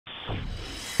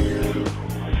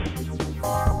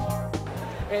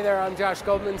Hey there, I'm Josh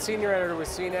Goldman, Senior Editor with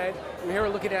CNET. I'm here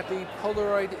looking at the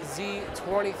Polaroid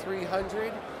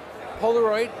Z2300.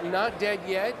 Polaroid, not dead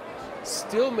yet,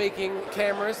 still making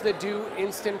cameras that do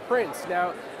instant prints.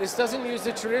 Now, this doesn't use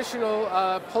the traditional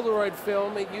Polaroid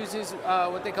film. It uses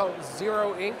what they call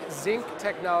zero ink, Zink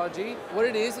technology. What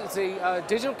it is, it's a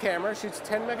digital camera, shoots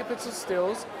 10 megapixel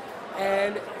stills,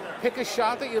 and pick a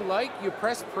shot that you like, you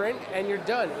press print, and you're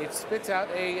done. It spits out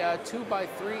a 2 by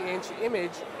 3 inch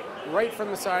image right from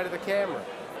the side of the camera.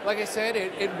 Like I said,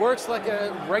 it works like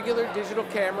a regular digital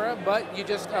camera, but you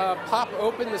just pop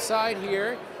open the side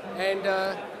here and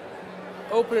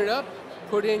open it up,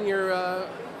 put in your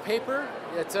paper.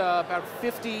 It's about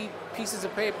 50 pieces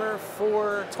of paper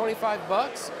for 25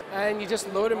 bucks, and you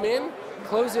just load them in,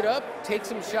 close it up, take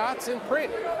some shots, and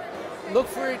print. Look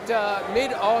for it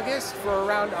mid-August for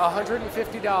around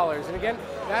 $150. And again,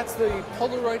 that's the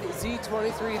Polaroid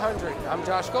Z2300. I'm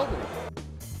Josh Goldman.